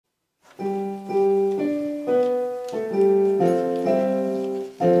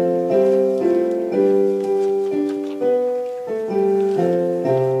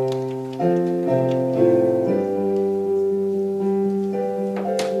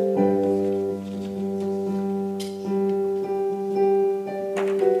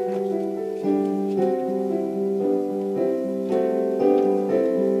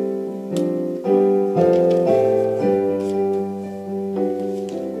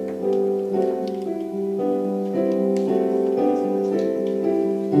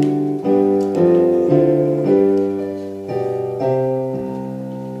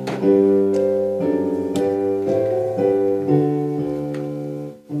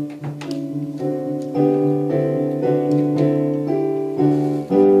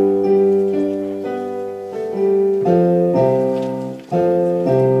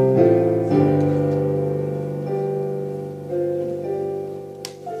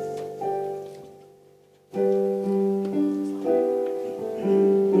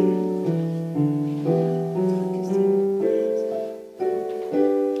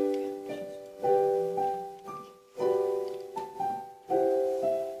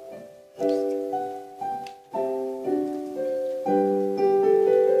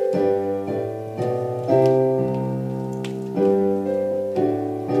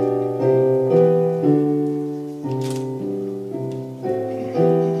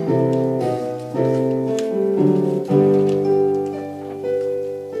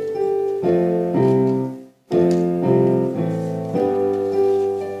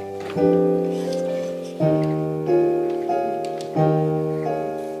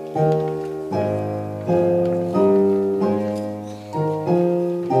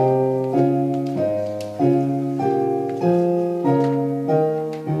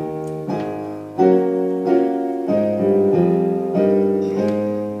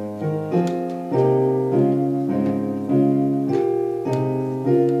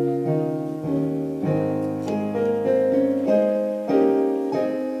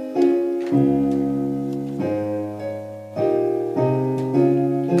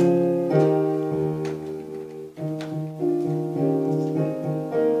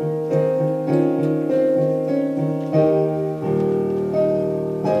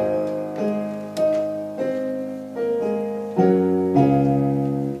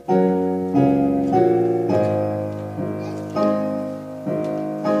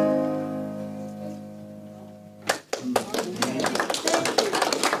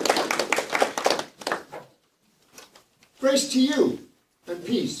Grace to you and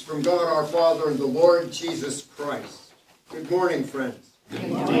peace from God our Father and the Lord Jesus Christ. Good morning, friends. Good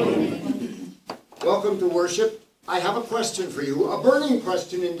morning. Welcome to worship. I have a question for you, a burning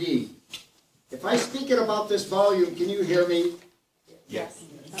question indeed. If I speak at about this volume, can you hear me? Yes.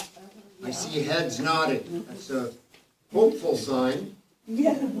 I see heads nodding. That's a hopeful sign.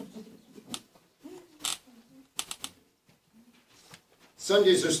 Yeah.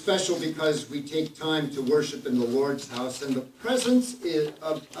 Sundays are special because we take time to worship in the Lord's house, and the presence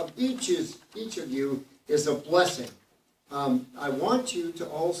of each of you is a blessing. I want you to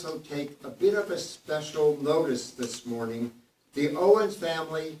also take a bit of a special notice this morning. The Owens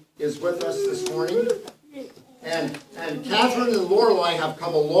family is with us this morning, and Catherine and Lorelei have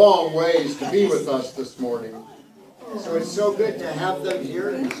come a long ways to be with us this morning. So it's so good to have them here,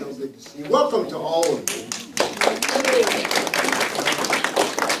 and it's so good to see you. Welcome to all of you.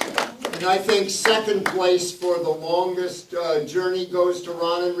 And I think second place for the longest journey goes to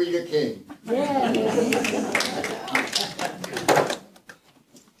Ron and Rita King.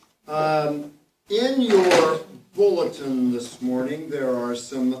 In your bulletin this morning, there are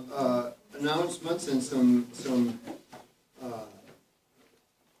some announcements and some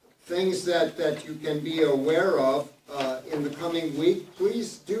things that you can be aware of in the coming week.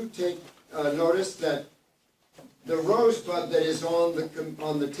 Please do take notice that the rosebud that is on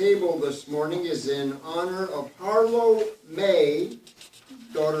the table this morning is in honor of Harlow May,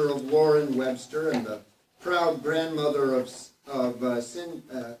 daughter of Lauren Webster, and the proud grandmother of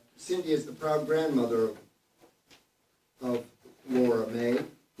Cindy is the proud grandmother of Laura May.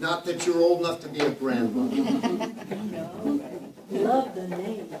 Not that you're old enough to be a grandmother. No, love the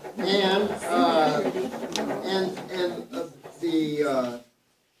name. And the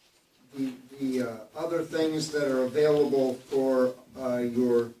other things that are available for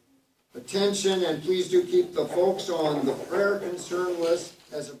your attention, and please do keep the folks on the prayer concern list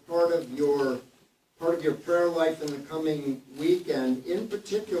as a part of your prayer life in the coming week. And in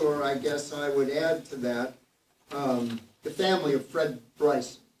particular, I guess I would add to that the family of Fred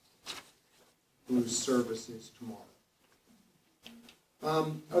Bryson, whose service is tomorrow.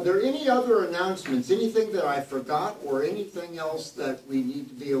 Are there any other announcements, anything that I forgot, or anything else that we need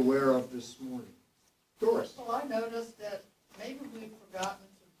to be aware of this morning? Doris? Well, I noticed that maybe we've forgotten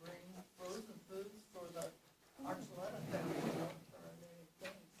to bring frozen foods for the Archuleta family.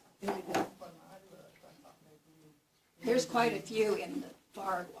 There's quite a few in the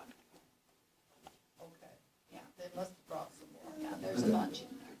Bard one. Okay. Yeah. They must have brought some more. Yeah, there's a bunch in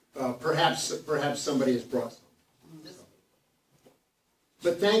there. Perhaps somebody has brought some.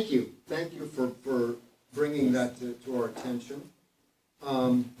 But thank you for bringing that to our attention.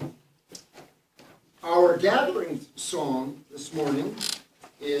 Our gathering song this morning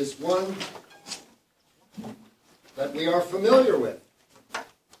is one that we are familiar with.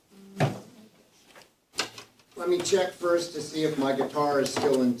 Let me check first to see if my guitar is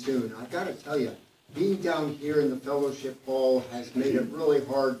still in tune. I've got to tell you, being down here in the fellowship hall has made it really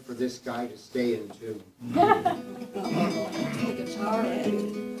hard for this guy to stay in tune. The guitar.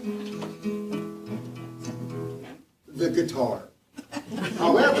 The guitar.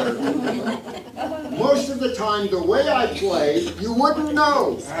 However, most of the time, the way I play, you wouldn't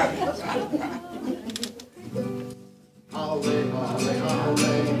know. Holly, holly,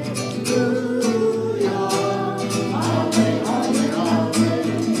 holly.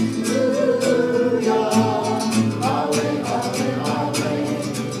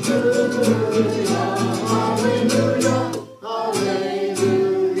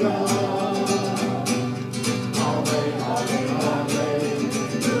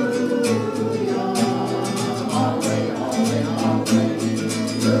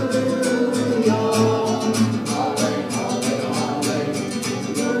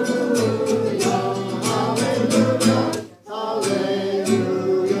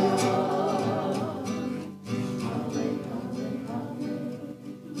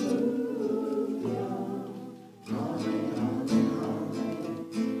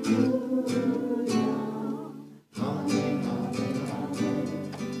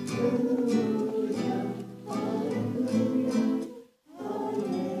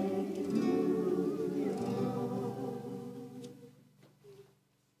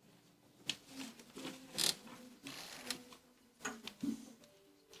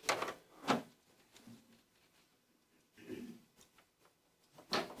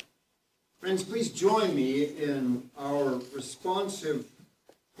 Friends, please join me in our responsive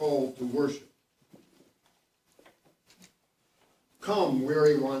call to worship. Come,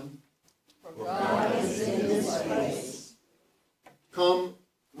 weary one. For God is in this place. Come,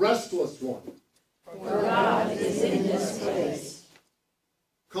 restless one. For God is in this place.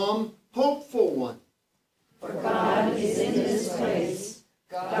 Come, hopeful one. For God is in this place.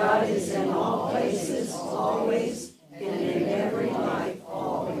 God is in all places, always, and in every life,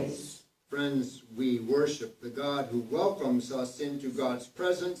 always. Friends, we worship the God who welcomes us into God's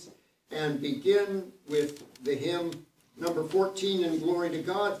presence and begin with the hymn number 14, in Glory to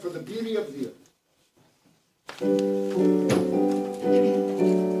God for the Beauty of the Earth.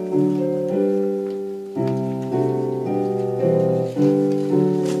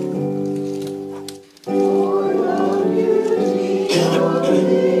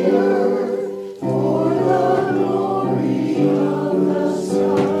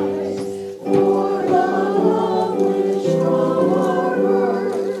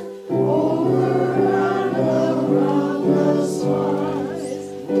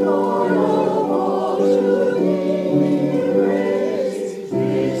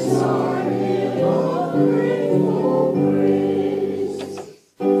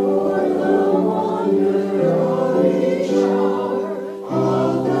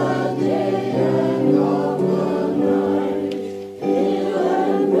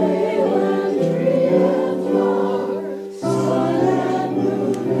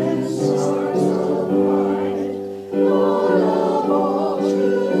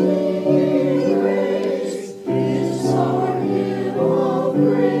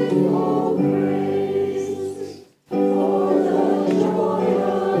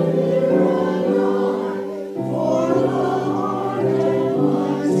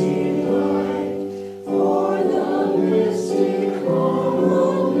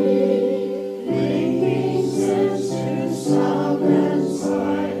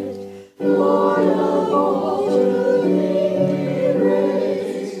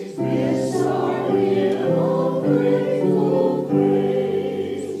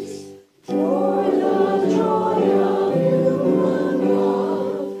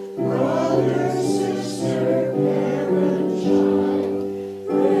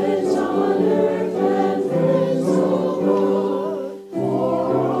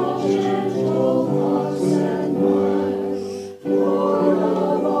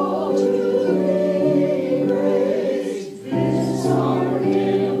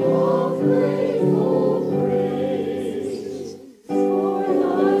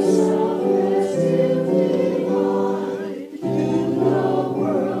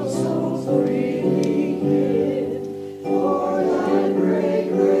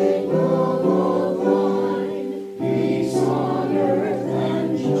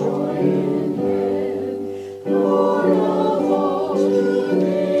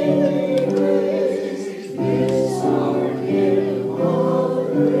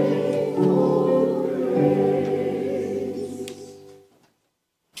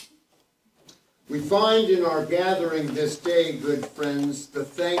 Find in our gathering this day, good friends, the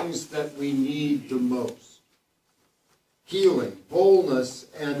things that we need the most. Healing, wholeness,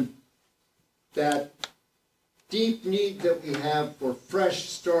 and that deep need that we have for fresh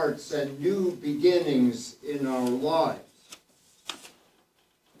starts and new beginnings in our lives.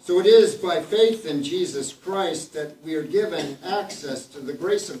 So it is by faith in Jesus Christ that we are given access to the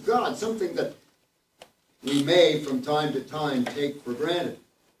grace of God, something that we may from time to time take for granted.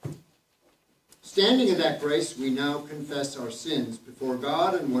 Standing in that grace, we now confess our sins before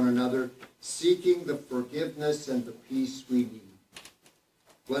God and one another, seeking the forgiveness and the peace we need.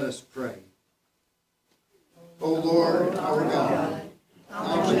 Let us pray. O Lord, our God,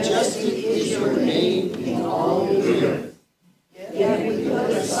 how majestic is your name in all the earth. Yet we put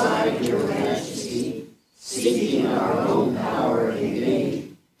aside your majesty, seeking our own power in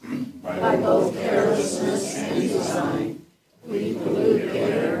vain. By both carelessness and design, we pollute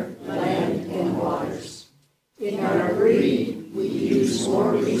air, land, and waters. In our greed, we use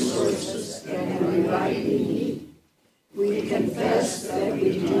more resources than we rightly need. We confess that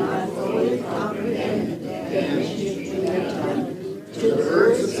we do not fully comprehend the damage we have done to the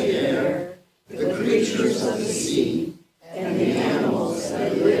birds of the air, the creatures of the sea, and the animals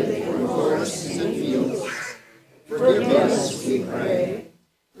that live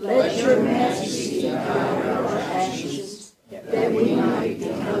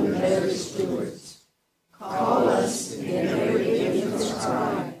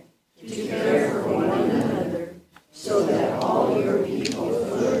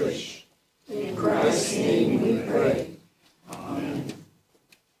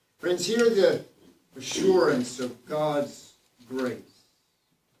Friends, hear the assurance of God's grace.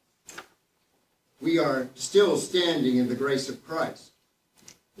 We are still standing in the grace of Christ.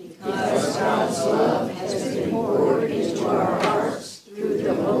 Because God's love has been poured into our hearts through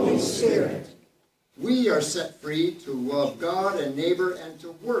the Holy Spirit. We are set free to love God and neighbor and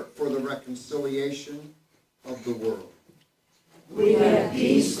to work for the reconciliation of the world. We have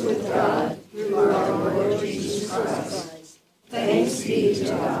peace with God through our Lord Jesus Christ. Thanks be to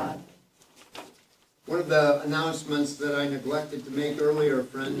God. One of the announcements that I neglected to make earlier,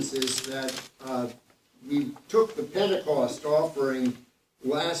 friends, is that we took the Pentecost offering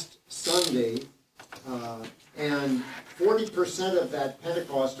last Sunday, and 40% of that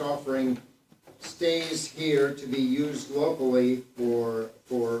Pentecost offering stays here to be used locally for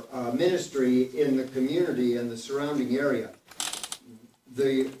ministry in the community and the surrounding area.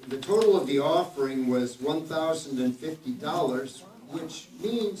 The total of the offering was $1,050, which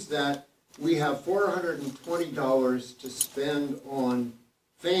means that we have $420 to spend on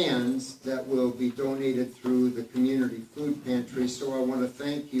fans that will be donated through the community food pantry. So I want to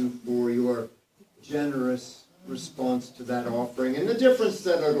thank you for your generous response to that offering and the difference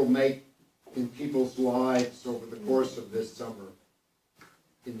that it'll make in people's lives over the course of this summer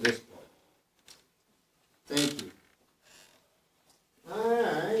in this part. Thank you.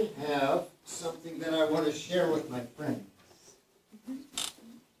 I have something that I want to share with my friends.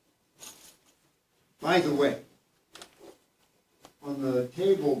 By the way, on the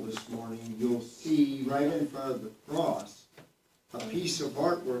table this morning, you'll see right in front of the cross a piece of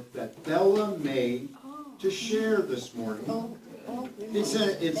artwork that Bella made to share this morning.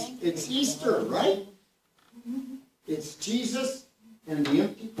 It's Easter, right? It's Jesus and the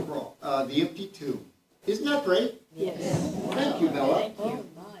empty tomb. Isn't that great? Yes. Thank you, Bella. Oh,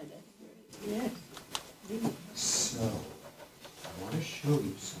 my. Yes. So, I want to show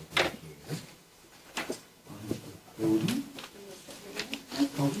you something here. Cody?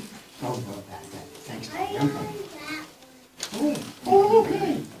 Cody? Oh, no, that. Thanks. Oh,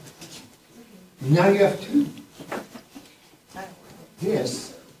 okay. Now you have two.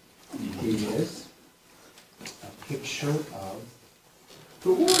 This is a picture of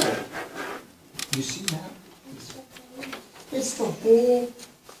the world. You see that? It's the whole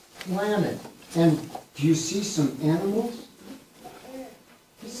planet. And do you see some animals?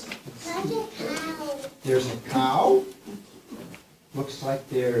 There's a cow. Looks like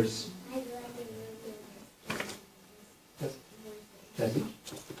there's... Does it?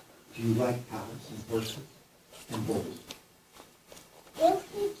 Do you like cows and horses and bulls?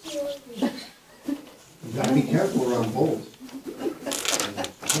 You gotta be careful around bulls.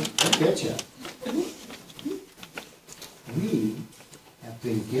 I'll get you. We have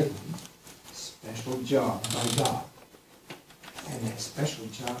been given a special job by God. And that special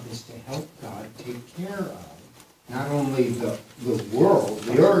job is to help God take care of not only the world,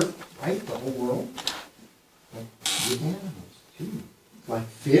 the earth, right, the whole world, but the animals too. Like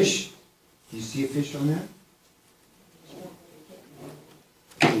fish. Do you see a fish on there?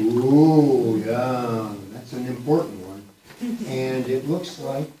 Ooh, yeah, that's an important one. And it looks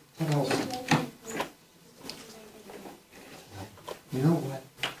like, what else? You know what?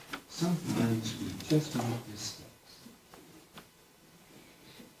 Sometimes we just make mistakes.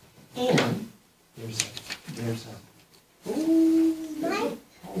 And there's a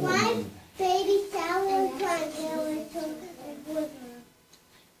My baby sour crunch.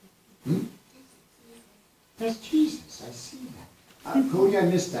 That's Jesus, I see that. Cody, I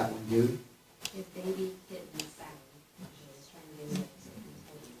missed that one, dude. His baby kitten Sally.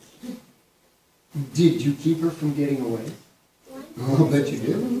 Did you keep her from getting away? Oh, I bet you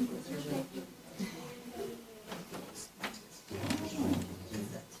did.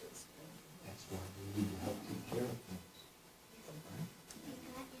 That's why we need to help take care of things.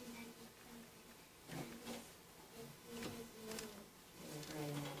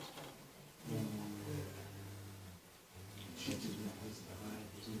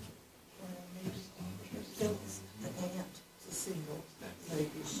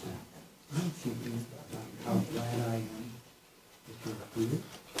 I'm thinking about how glad I am that you're here,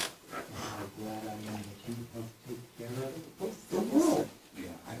 and how glad I am that you help take care of the world.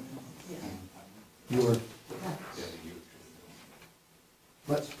 Your pets.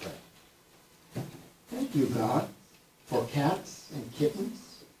 Let's pray. Thank you, God, for cats and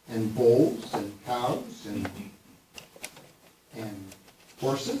kittens and bulls and cows and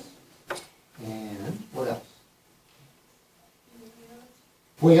horses and what else?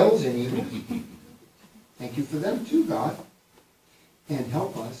 Whales and eagles. Thank you for them too, God. And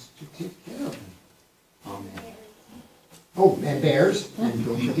help us to take care of them. Amen. Oh, and bears, and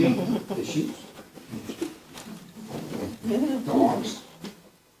don't forget the sheep. Dogs.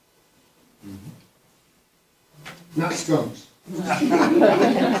 Not skunks. Black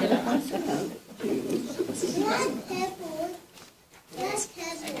pepper. Black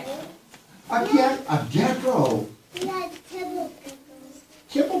pepper. A gecko. Black pepper.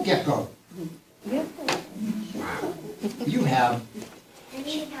 Kibble gecko. Wow. You have. And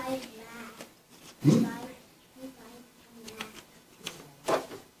he buys that. Hmm?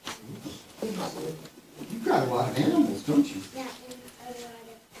 You've got a lot of animals, don't you? Yeah, and a lot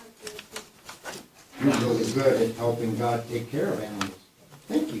of pumpkins. You're really good at helping God take care of animals.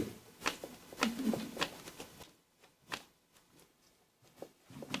 Thank you.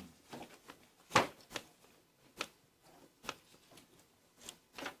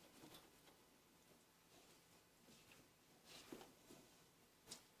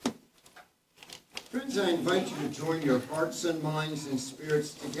 Friends, I invite you to join your hearts and minds and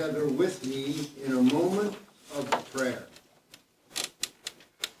spirits together with me in a moment of prayer.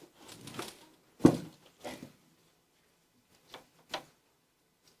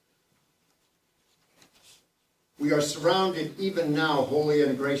 We are surrounded even now, holy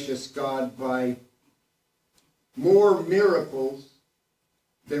and gracious God, by more miracles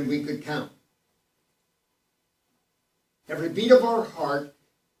than we could count. Every beat of our heart,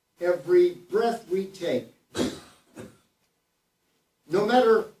 every breath we take, no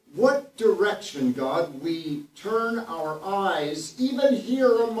matter what direction, God, we turn our eyes, even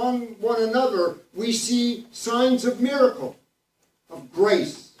here among one another, we see signs of miracle, of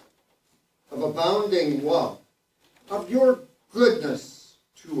grace, of abounding love, of your goodness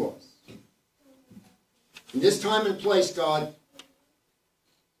to us. In this time and place, God,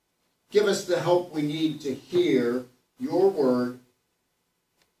 give us the help we need to hear your word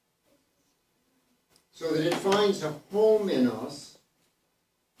so that it finds a home in us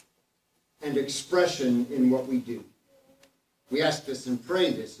and expression in what we do. We ask this and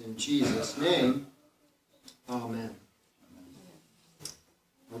pray this in Jesus' name. Amen.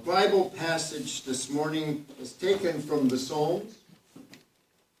 Our Bible passage this morning is taken from the Psalms.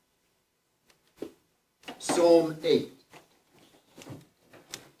 Psalm 8.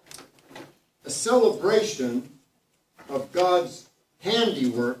 A celebration of God's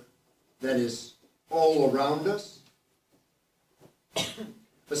handiwork that is all around us.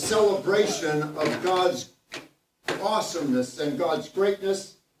 A celebration of God's awesomeness and God's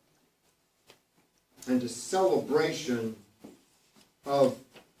greatness. And a celebration of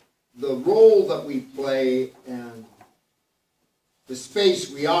the role that we play and the space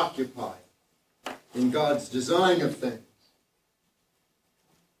we occupy in God's design of things.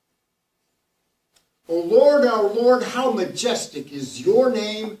 O Lord, our Lord, how majestic is your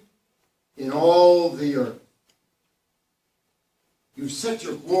name in all the earth. You've set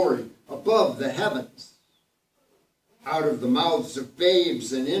your glory above the heavens. Out of the mouths of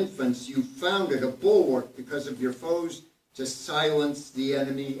babes and infants, you founded a bulwark because of your foes to silence the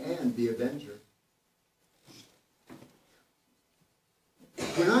enemy and the avenger.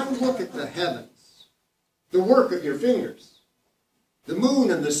 When I look at the heavens, the work of your fingers, the moon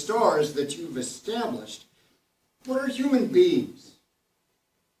and the stars that you've established, what are human beings?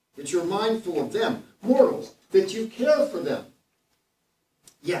 That you're mindful of them, mortals, that you care for them.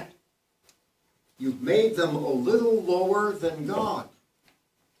 Yet, you've made them a little lower than God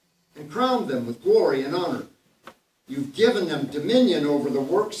and crowned them with glory and honor. You've given them dominion over the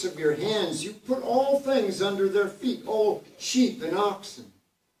works of your hands. You've put all things under their feet, all sheep and oxen,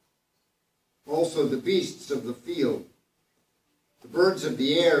 also the beasts of the field, the birds of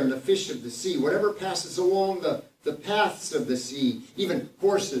the air and the fish of the sea, whatever passes along the paths of the sea, even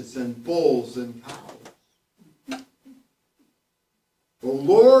horses and bulls and cows. O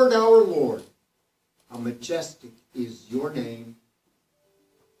Lord, our Lord, how majestic is your name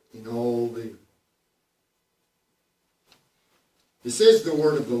in all the earth. This is the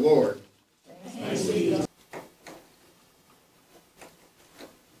word of the Lord.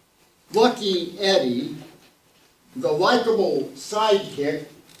 Lucky Eddie, the likable sidekick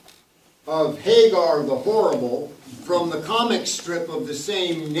of Hagar the Horrible from the comic strip of the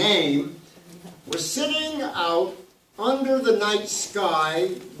same name, was sitting out under the night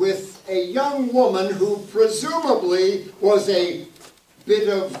sky with a young woman who presumably was a bit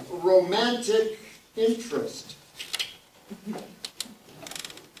of romantic interest.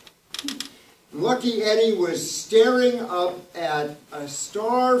 Lucky Eddie was staring up at a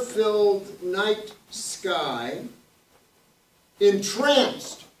star-filled night sky,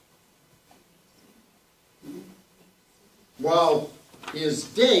 entranced, while his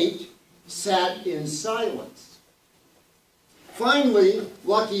date sat in silence. Finally,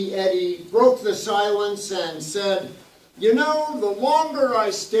 Lucky Eddie broke the silence and said, "You know, the longer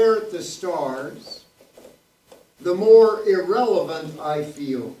I stare at the stars, the more irrelevant I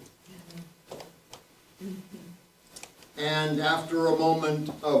feel." And after a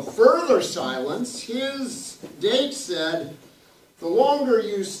moment of further silence, his date said, "The longer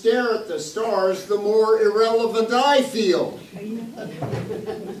you stare at the stars, the more irrelevant I feel."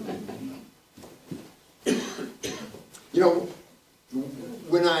 You know,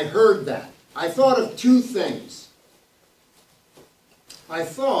 when I heard that, I thought of two things. I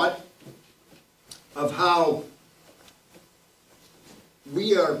thought of how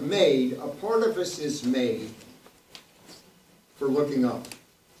we are made, a part of us is made for looking up.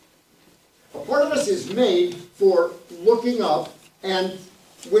 A part of us is made for looking up, and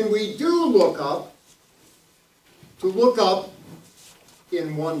when we do look up, to look up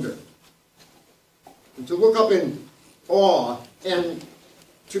in wonder, and to look up in awe, and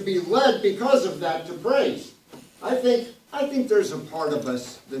to be led because of that to praise. I think there's a part of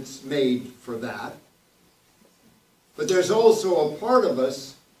us that's made for that. But there's also a part of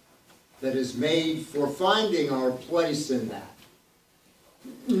us that is made for finding our place in that.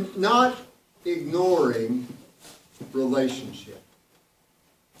 Not ignoring relationship.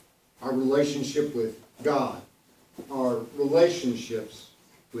 Our relationship with God. Our relationships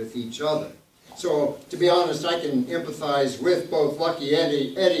with each other. So, to be honest, I can empathize with both Lucky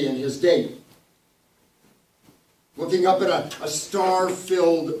Eddie and his date. Looking up at a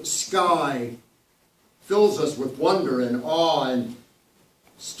star-filled sky fills us with wonder and awe and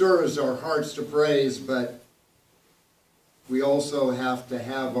stirs our hearts to praise, but we also have to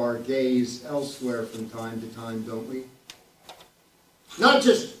have our gaze elsewhere from time to time, don't we? Not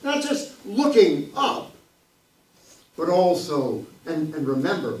just looking up, but also, and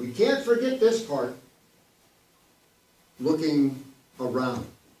remember, we can't forget this part, looking around.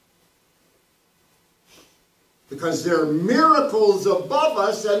 Because there are miracles above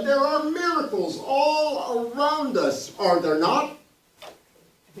us, and there are miracles all around us, are there not?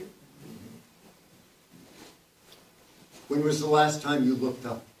 When was the last time you looked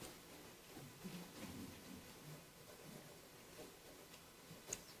up?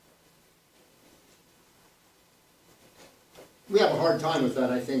 We have a hard time with that,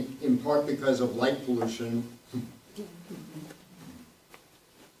 I think, in part because of light pollution.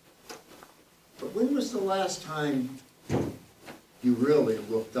 But when was the last time you really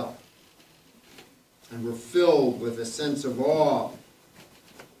looked up and were filled with a sense of awe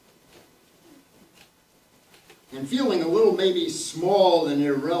and feeling a little maybe small and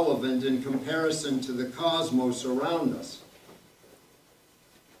irrelevant in comparison to the cosmos around us?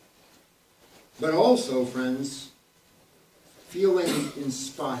 But also, friends, feeling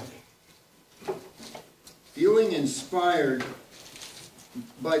inspired. Feeling inspired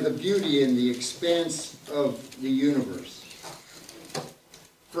by the beauty and the expanse of the universe.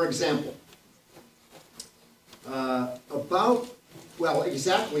 For example,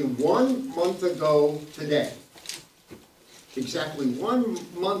 exactly 1 month ago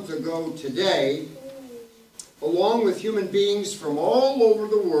today, along with human beings from all over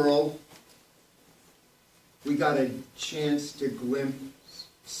the world, we got a chance to glimpse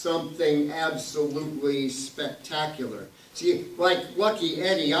something absolutely spectacular. See, like Lucky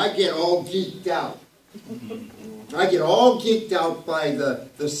Eddie, I get all geeked out. I get all geeked out by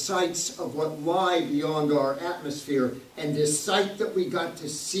the sights of what lie beyond our atmosphere. And this sight that we got to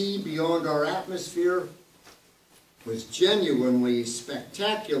see beyond our atmosphere was genuinely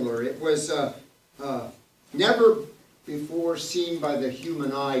spectacular. It was never before seen by the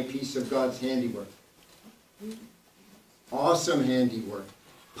human eye piece of God's handiwork. Awesome handiwork.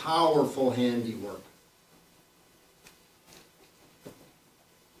 Powerful handiwork.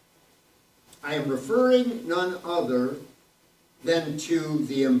 I am referring none other than to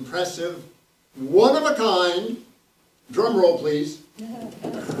the impressive, one-of-a-kind, drum roll please,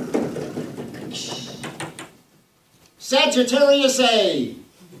 Sagittarius A.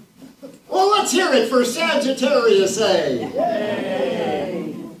 Well, let's hear it for Sagittarius A.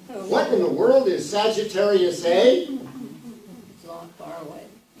 Yay. What in the world is Sagittarius A? It's long, far away.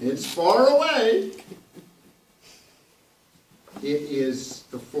 It's far away. It is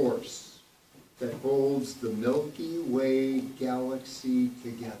the force that holds the Milky Way galaxy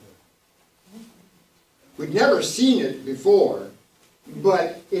together. We've never seen it before,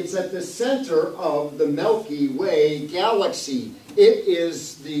 but it's at the center of the Milky Way galaxy. It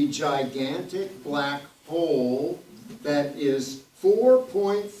is the gigantic black hole that is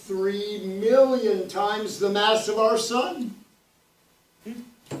 4.3 million times the mass of our sun.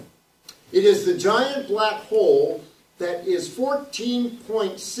 It is the giant black hole that is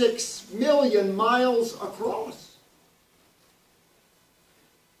 14.6 million miles across.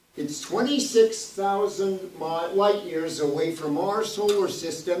 It's 26,000 light years away from our solar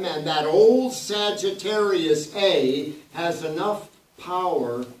system, and that old Sagittarius A has enough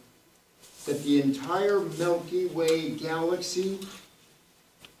power that the entire Milky Way galaxy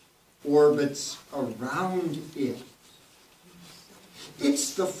orbits around it.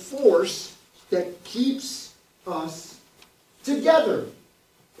 It's the force that keeps us together,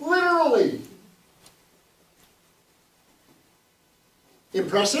 literally.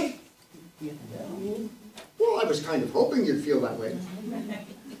 Impressive? Well, I was kind of hoping you'd feel that way.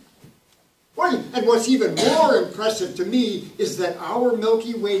 Well, and what's even more impressive to me is that our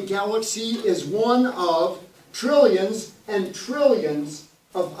Milky Way galaxy is one of trillions and trillions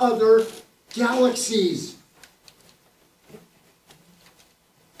of other galaxies.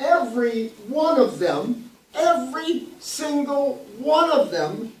 Every one of them, every single one of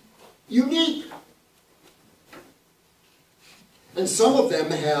them, unique. And some of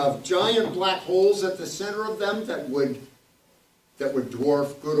them have giant black holes at the center of them that would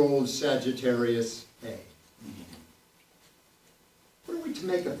dwarf good old Sagittarius A. What are we to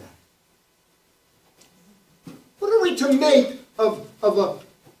make of that? What are we to make of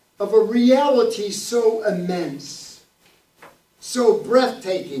a reality so immense, so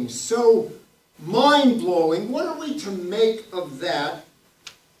breathtaking, so mind-blowing? What are we to make of that,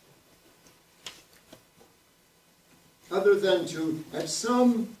 other than to, at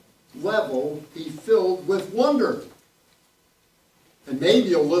some level, be filled with wonder? And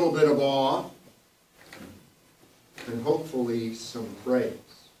maybe a little bit of awe, and hopefully some praise.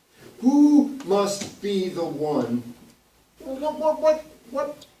 Who must be the one?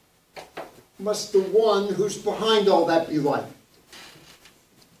 What must the one who's behind all that be like?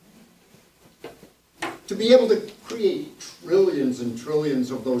 To be able to create trillions and trillions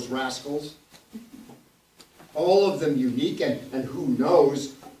of those rascals, all of them unique, and who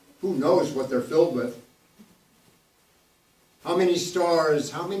knows what they're filled with. How many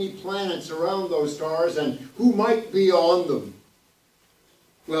stars, how many planets around those stars, and who might be on them?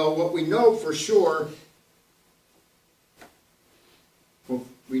 Well, what we know for sure,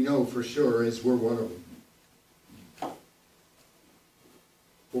 is we're one of them.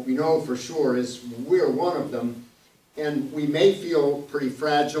 What we know for sure is we're one of them, and we may feel pretty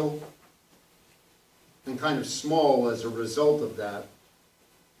fragile and kind of small as a result of that.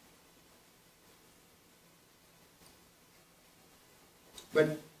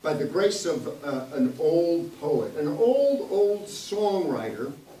 But by the grace of an old poet, an old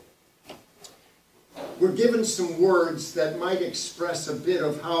songwriter, we're given some words that might express a bit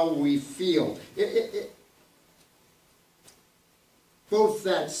of how we feel. Both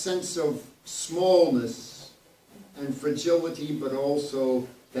that sense of smallness and fragility, but also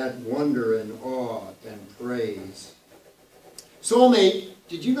that wonder and awe and praise. Psalm 8,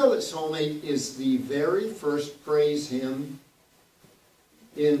 did you know that Psalm 8 is the very first praise hymn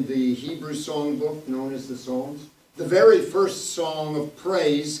in the Hebrew songbook known as the Psalms? The very first song of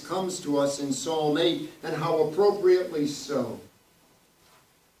praise comes to us in Psalm 8, and how appropriately so.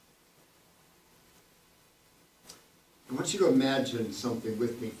 I want you to imagine something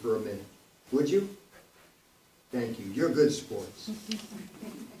with me for a minute. Would you? Thank you. You're good sports.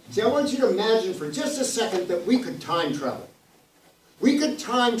 See, I want you to imagine for just a second that we could time travel. We could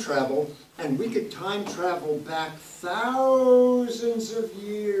time travel, and we could time travel back thousands of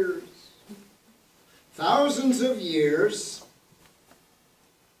years. Thousands of years.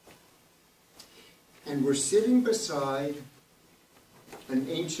 And we're sitting beside an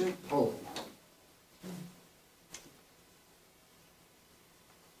ancient poet,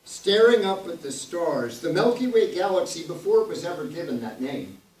 staring up at the stars, the Milky Way galaxy before it was ever given that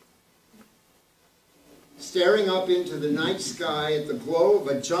name. Staring up into the night sky at the glow of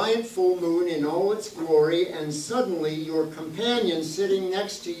a giant full moon in all its glory, and suddenly your companion sitting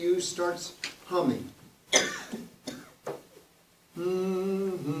next to you starts humming.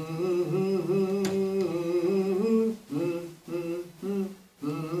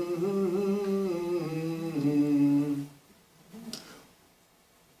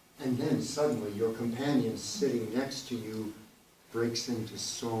 And then suddenly your companion sitting next to you breaks into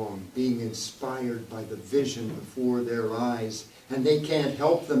song, being inspired by the vision before their eyes, and they can't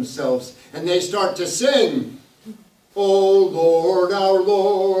help themselves, and they start to sing, "O Lord, our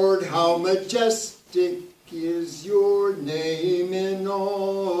Lord, how majestic is your name in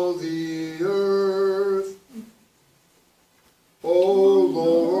all the earth. O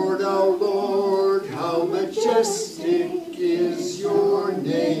Lord, our Lord, how majestic is your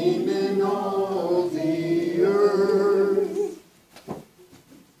name in all the earth."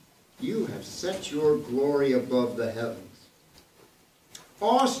 glory above the heavens.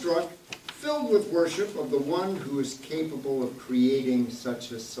 Awestruck, filled with worship of the one who is capable of creating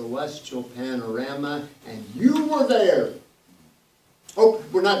such a celestial panorama, and you were there. Oh,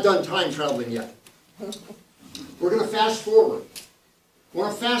 we're not done time traveling yet. We're going to fast forward. We're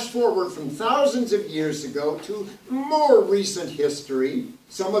going to fast forward from thousands of years ago to more recent history.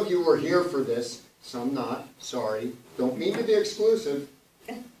 Some of you were here for this, some not. Sorry. Don't mean to be exclusive.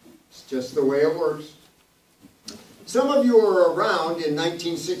 It's just the way it works. Some of you were around in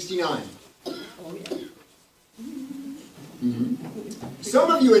 1969. Oh, yeah. Some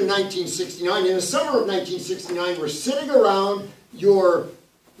of you in 1969, in the summer of 1969, were sitting around your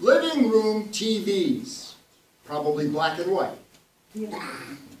living room TVs, probably black and white. Yeah.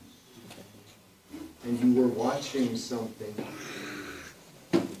 And you were watching something.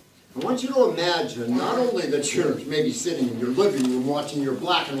 I want you to imagine not only that you're maybe sitting in your living room watching your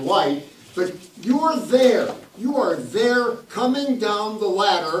black and white, but you're there. You are there coming down the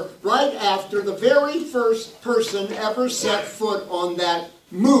ladder right after the very first person ever set foot on that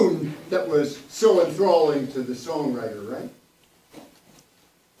moon that was so enthralling to the songwriter, right?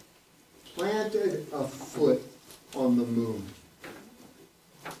 Planted a foot on the moon.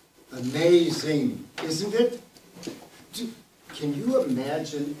 Amazing, isn't it? Can you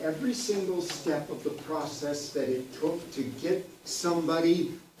imagine every single step of the process that it took to get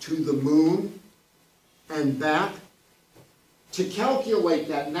somebody to the moon and back? To calculate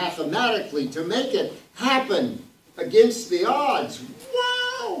that mathematically, to make it happen against the odds.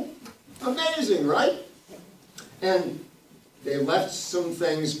 Wow! Amazing, right? And they left some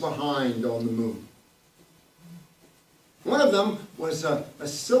things behind on the moon. One of them was a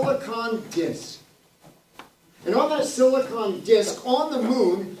silicon disc. And on that silicon disc on the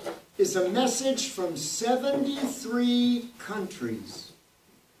moon is a message from 73 countries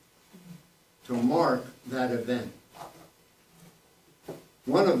to mark that event.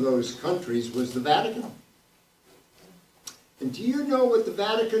 One of those countries was the Vatican. And do you know what the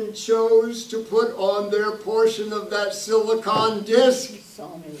Vatican chose to put on their portion of that silicon disc?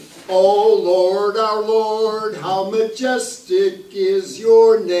 O Lord, our Lord, how majestic is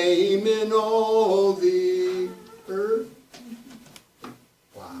your name in all the earth.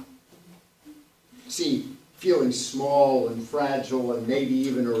 Wow. See, feeling small and fragile and maybe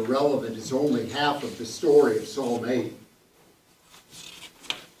even irrelevant is only half of the story of Psalm 8.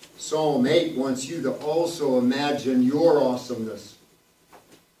 Psalm 8 wants you to also imagine your awesomeness.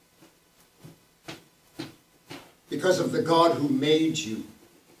 Because of the God who made you,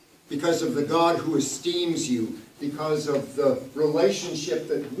 because of the God who esteems you, because of the relationship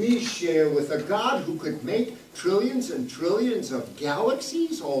that we share with a God who could make trillions and trillions of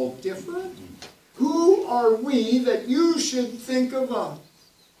galaxies, all different. Who are we that you should think of us?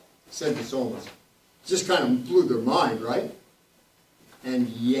 Said the psalmist. Just kind of blew their mind, right? And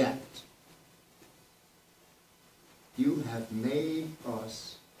yet, you have made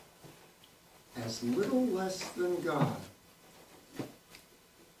us as little less than God.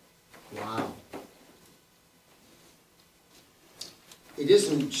 Wow. It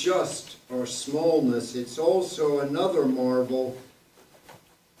isn't just our smallness, it's also another marvel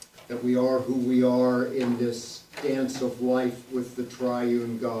that we are who we are in this dance of life with the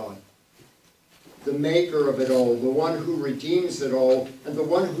triune God. The maker of it all, the one who redeems it all, and the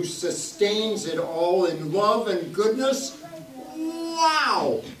one who sustains it all in love and goodness.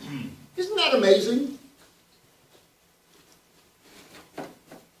 Wow! Isn't that amazing?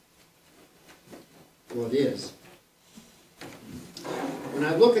 Well, it is. When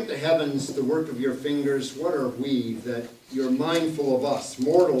I look at the heavens, the work of your fingers, what are we that you're mindful of us,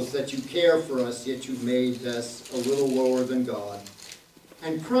 mortals, that you care for us, yet you've made us a little lower than God,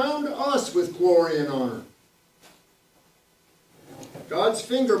 and crowned us with glory and honor. God's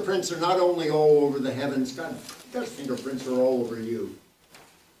fingerprints are not only all over the heavens, God's fingerprints are all over you.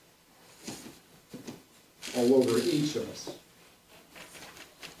 All over each of us.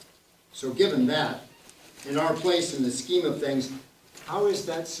 So given that, in our place in the scheme of things, how is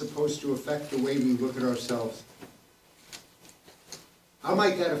that supposed to affect the way we look at ourselves? How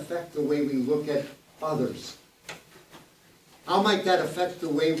might that affect the way we look at others? How might that affect the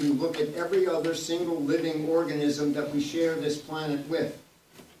way we look at every other single living organism that we share this planet with?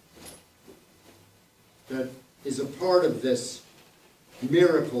 That is a part of this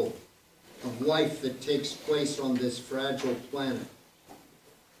miracle of life that takes place on this fragile planet.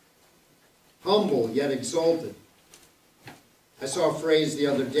 Humble yet exalted. I saw a phrase the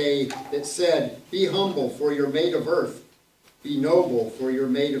other day that said, be humble for you're made of earth. Be noble for you're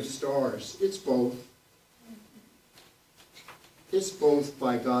made of stars. It's both. It's both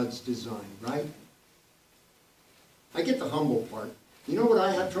by God's design, right? I get the humble part. You know what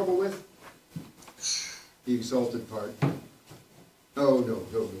I have trouble with? The exalted part. Oh, no,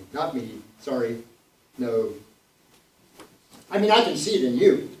 not me. Sorry. No. I mean, I can see it in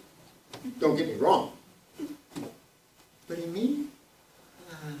you. Don't get me wrong. But in me?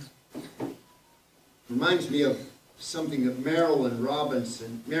 Reminds me of something that Marion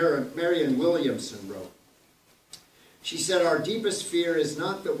Williamson wrote. She said, our deepest fear is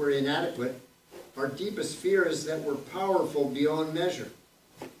not that we're inadequate. Our deepest fear is that we're powerful beyond measure.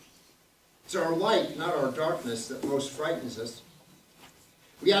 It's our light, not our darkness, that most frightens us.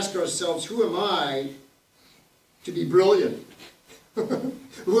 We ask ourselves, who am I to be brilliant?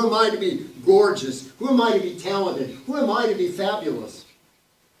 Who am I to be gorgeous? Who am I to be talented? Who am I to be fabulous?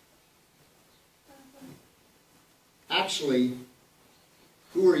 Actually,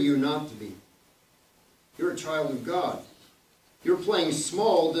 who are you not to be? You're a child of God. Your playing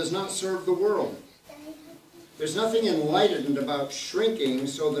small does not serve the world. There's nothing enlightened about shrinking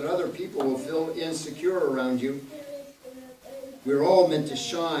so that other people will feel insecure around you. We're all meant to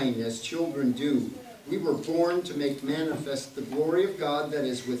shine as children do. We were born to make manifest the glory of God that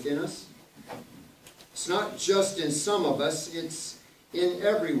is within us. It's not just in some of us, it's in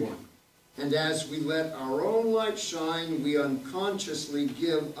everyone. And as we let our own light shine, we unconsciously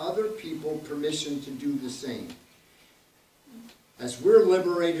give other people permission to do the same. As we're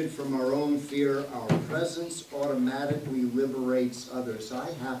liberated from our own fear, our presence automatically liberates others.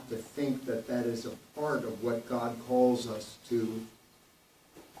 I have to think that that is a part of what God calls us to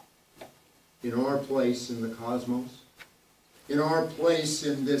in our place in the cosmos, in our place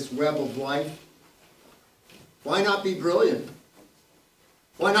in this web of life. Why not be brilliant?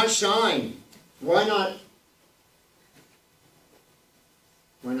 Why not shine? Why not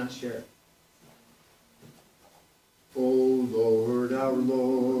share? O Lord, our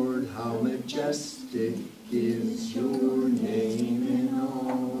Lord, how majestic is your name in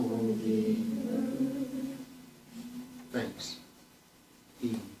all the earth. Thanks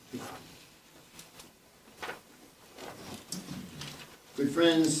be to God. Good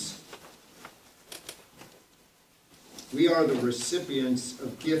friends, we are the recipients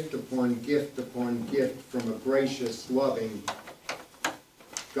of gift upon gift upon gift from a gracious, loving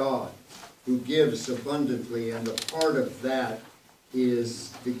God who gives abundantly, and a part of that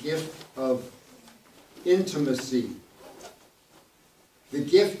is the gift of intimacy. The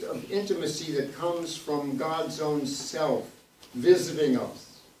gift of intimacy that comes from God's own self visiting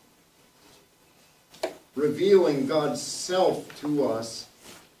us, revealing God's self to us,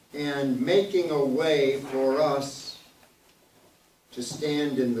 and making a way for us to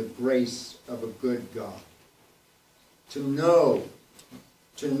stand in the grace of a good God. To know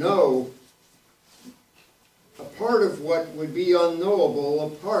a part of what would be unknowable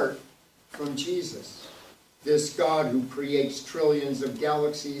apart from Jesus. This God who creates trillions of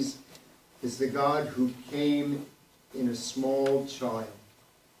galaxies is the God who came in a small child,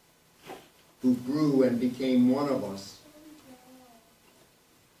 who grew and became one of us,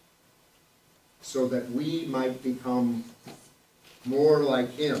 so that we might become more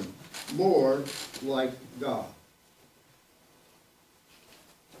like Him, more like God.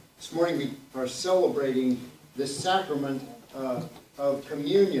 This morning we are celebrating the sacrament of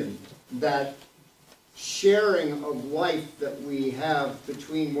communion, that sharing of life that we have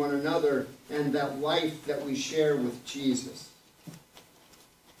between one another, and that life that we share with Jesus.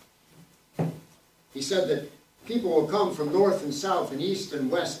 He said that people will come from north and south and east and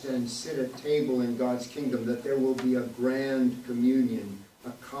west and sit at table in God's kingdom, that there will be a grand communion,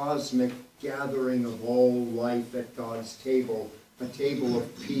 a cosmic gathering of all life at God's table, a table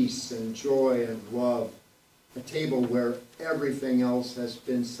of peace and joy and love, a table where everything else has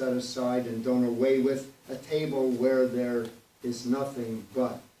been set aside and done away with, a table where there is nothing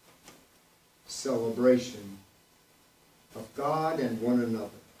but celebration of God and one another.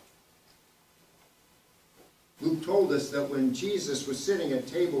 Luke told us that when Jesus was sitting at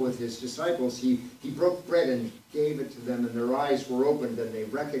table with his disciples, he broke bread and gave it to them, and their eyes were opened and they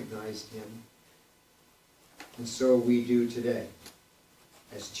recognized him. And so we do today,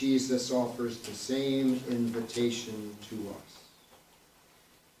 as Jesus offers the same invitation to us.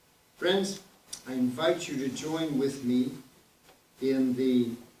 Friends, I invite you to join with me in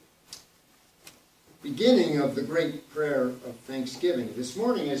the beginning of the great prayer of thanksgiving. This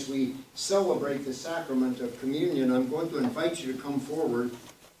morning, as we celebrate the sacrament of communion, I'm going to invite you to come forward,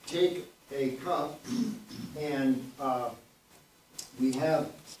 take a cup, and we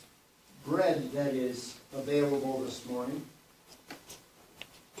have bread that is available this morning.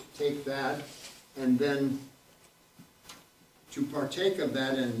 Take that, and then to partake of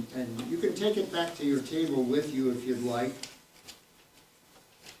that, and you can take it back to your table with you if you'd like.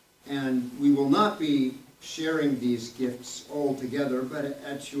 And we will not be sharing these gifts all together, but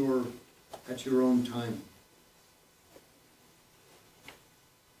at your own time.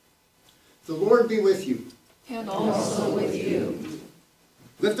 The Lord be with you. And also with you.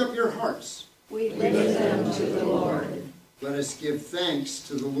 Lift up your hearts. We lift them to the Lord. Let us give thanks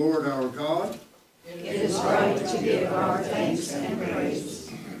to the Lord our God. It is right to give our thanks and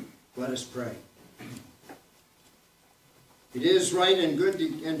praise. Let us pray. It is right and good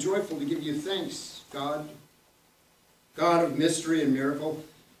and joyful to give you thanks, God. God of mystery and miracle,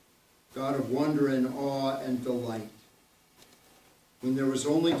 God of wonder and awe and delight. When there was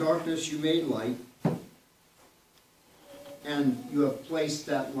only darkness, you made light, and you have placed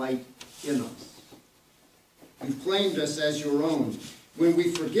that light in us. You've claimed us as your own. When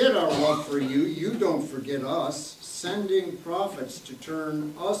we forget our love for you, you don't forget us, sending prophets to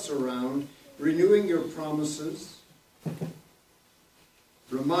turn us around, renewing your promises,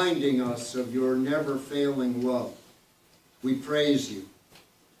 reminding us of your never-failing love. We praise you.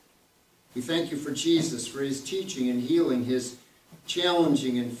 We thank you for Jesus, for his teaching and healing, his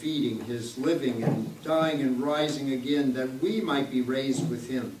challenging and feeding, his living and dying and rising again, that we might be raised with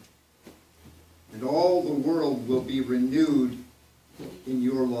him. And all the world will be renewed in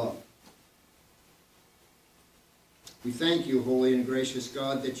your love. We thank you, holy and gracious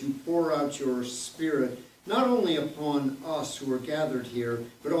God, that you pour out your Spirit not only upon us who are gathered here,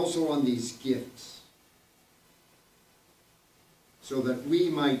 but also on these gifts, so that we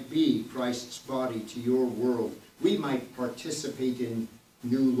might be Christ's body to your world. We might participate in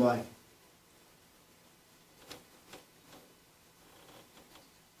new life.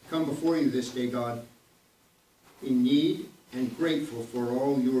 Come before you this day, God, in need and grateful for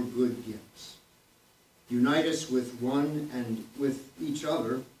all your good gifts. Unite us with one and with each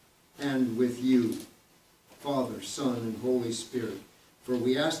other and with you, Father, Son, and Holy Spirit. For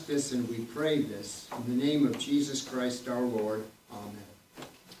we ask this and we pray this in the name of Jesus Christ our Lord. Amen.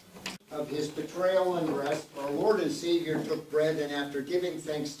 Of his betrayal and rest, our Lord and Savior took bread, and after giving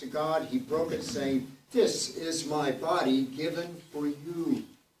thanks to God, he broke it, saying, "This is my body given for you.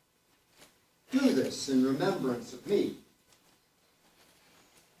 Do this in remembrance of me."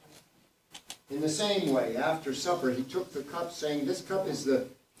 In the same way, after supper, he took the cup, saying, "This cup is the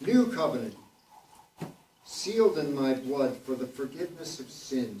new covenant, sealed in my blood for the forgiveness of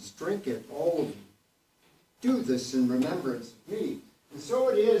sins. Drink it, all of you. Do this in remembrance of me." And so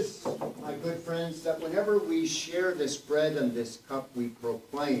it is, my good friends, that whenever we share this bread and this cup, we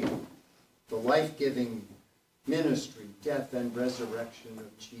proclaim the life-giving ministry, death, and resurrection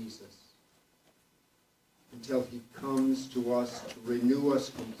of Jesus, until he comes to us to renew us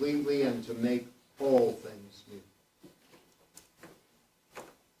completely and to make all things new.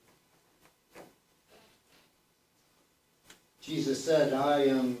 Jesus said, "I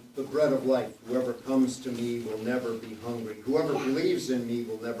am the bread of life. Whoever comes to me will never be hungry. Whoever believes in me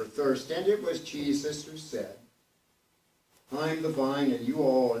will never thirst." And it was Jesus who said, "I am the vine and you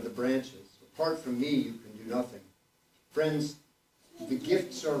all are the branches. Apart from me you can do nothing." Friends, the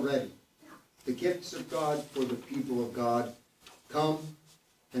gifts are ready. The gifts of God for the people of God. Come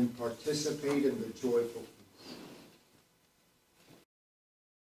and participate in the joyful feast.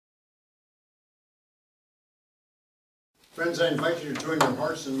 Friends, I invite you to join your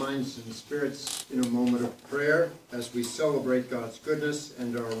hearts and minds and spirits in a moment of prayer as we celebrate God's goodness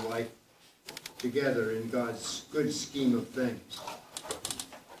and our life together in God's good scheme of things.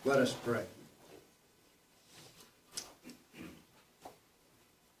 Let us pray.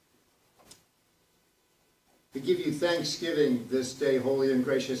 We give you thanksgiving this day, holy and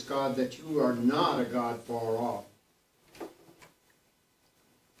gracious God, that you are not a God far off.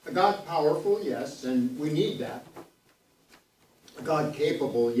 A God powerful, yes, and we need that. A God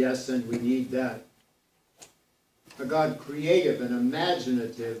capable, yes, and we need that. A God creative and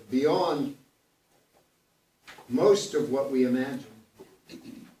imaginative beyond most of what we imagine.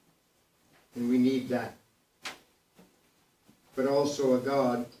 And we need that. But also a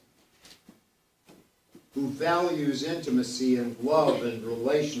God who values intimacy and love and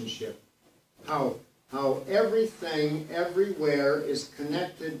relationship. How everything, everywhere is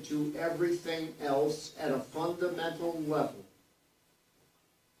connected to everything else at a fundamental level.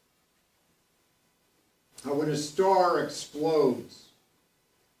 How when a star explodes,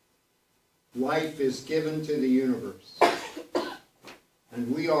 life is given to the universe.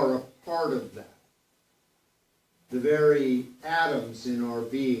 And we are a part of that. The very atoms in our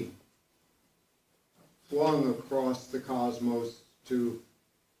being, flung across the cosmos to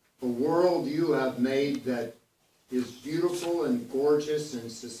a world you have made that is beautiful and gorgeous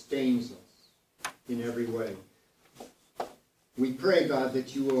and sustains us in every way. We pray, God,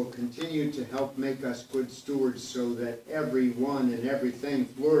 that you will continue to help make us good stewards so that everyone and everything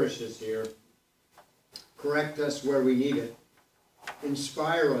flourishes here. Correct us where we need it.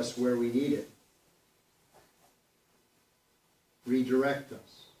 Inspire us where we need it. Redirect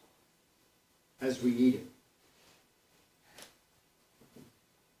us as we need it.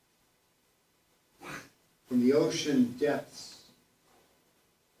 From the ocean depths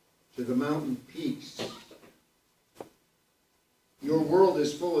to the mountain peaks, your world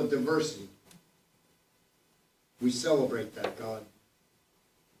is full of diversity. We celebrate that, God.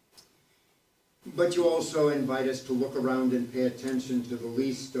 But you also invite us to look around and pay attention to the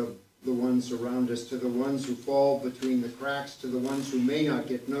least of the ones around us, to the ones who fall between the cracks, to the ones who may not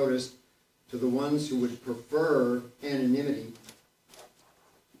get noticed, to the ones who would prefer anonymity,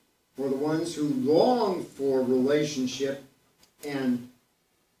 or the ones who long for relationship and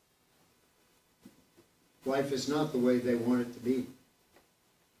life is not the way they want it to be.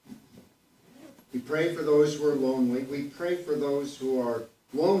 We pray for those who are lonely. We pray for those who are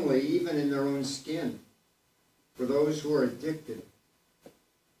lonely even in their own skin, for those who are addicted,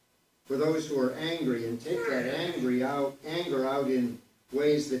 for those who are angry and take that anger out in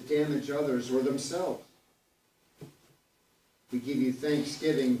ways that damage others or themselves. We give you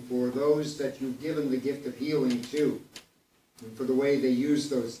thanksgiving for those that you've given the gift of healing to, and for the way they use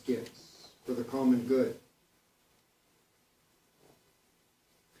those gifts for the common good.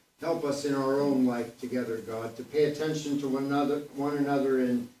 Help us in our own life together, God, to pay attention to one another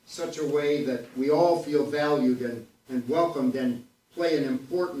in such a way that we all feel valued and welcomed and play an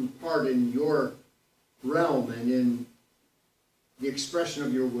important part in your realm and in the expression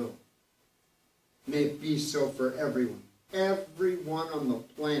of your will. May it be so for everyone. Everyone on the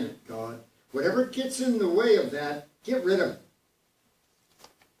planet, God. Whatever gets in the way of that, get rid of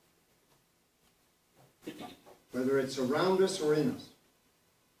it. Whether it's around us or in us.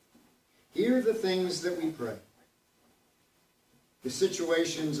 Hear the things that we pray. The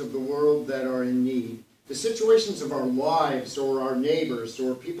situations of the world that are in need. The situations of our lives or our neighbors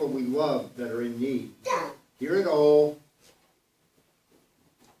or people we love that are in need. Hear it all.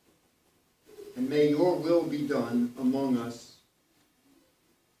 And may your will be done among us.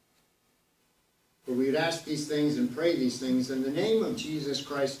 For we would ask these things and pray these things in the name of Jesus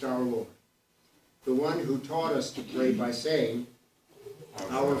Christ our Lord, the one who taught us to pray by saying,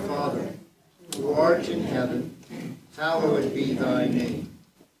 Our Father, who art in heaven, hallowed be thy name.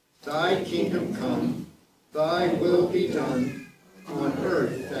 Thy kingdom come, thy will be done, on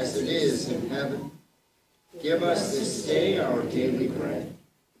earth as it is in heaven. Give us this day our daily bread,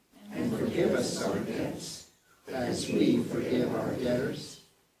 and forgive us our debts, as we forgive our debtors.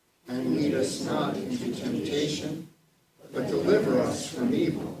 And lead us not into temptation, but deliver us from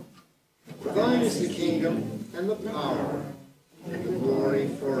evil. For thine is the kingdom, and the power, and the glory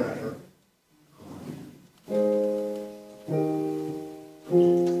forever.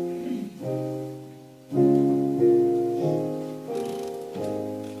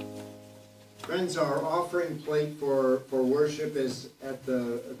 Friends, our offering plate for worship is at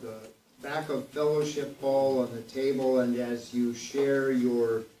the back of Fellowship Hall on the table, and as you share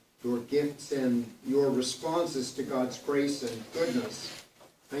your gifts and your responses to God's grace and goodness,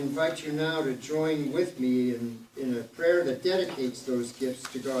 I invite you now to join with me in a prayer that dedicates those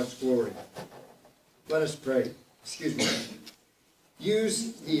gifts to God's glory. Let us pray. Excuse me.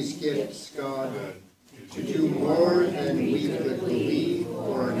 Use these gifts, God, to do more than we could believe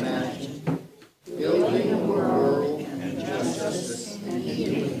or imagine, building a world and justice and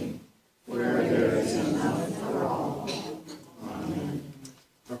healing where there is enough for all. Amen.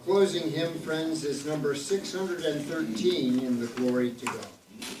 Our closing hymn, friends, is number 613 in the Glory to God.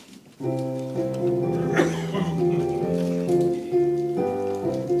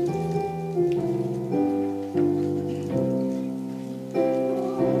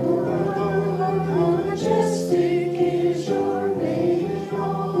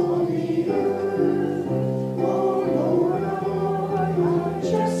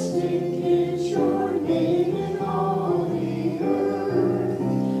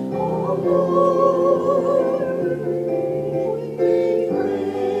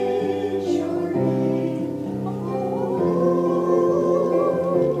 Your name.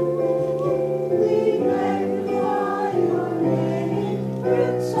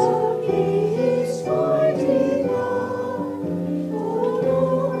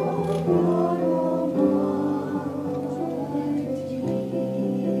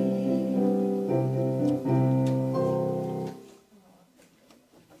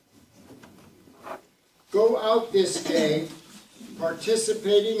 go out this day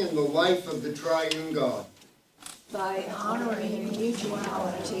participating in the life of the triune God. By honoring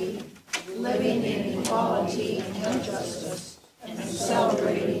mutuality, living in equality and justice, and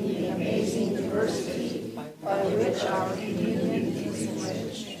celebrating the amazing diversity by which our communion is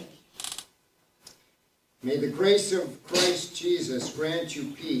enriched. May the grace of Christ Jesus grant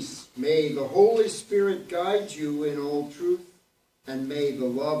you peace. May the Holy Spirit guide you in all truth, and may the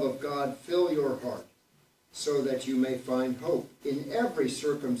love of God fill your heart, so that you may find hope in every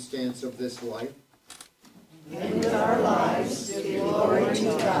circumstance of this life. And with our lives, give glory to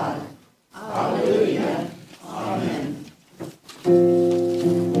God.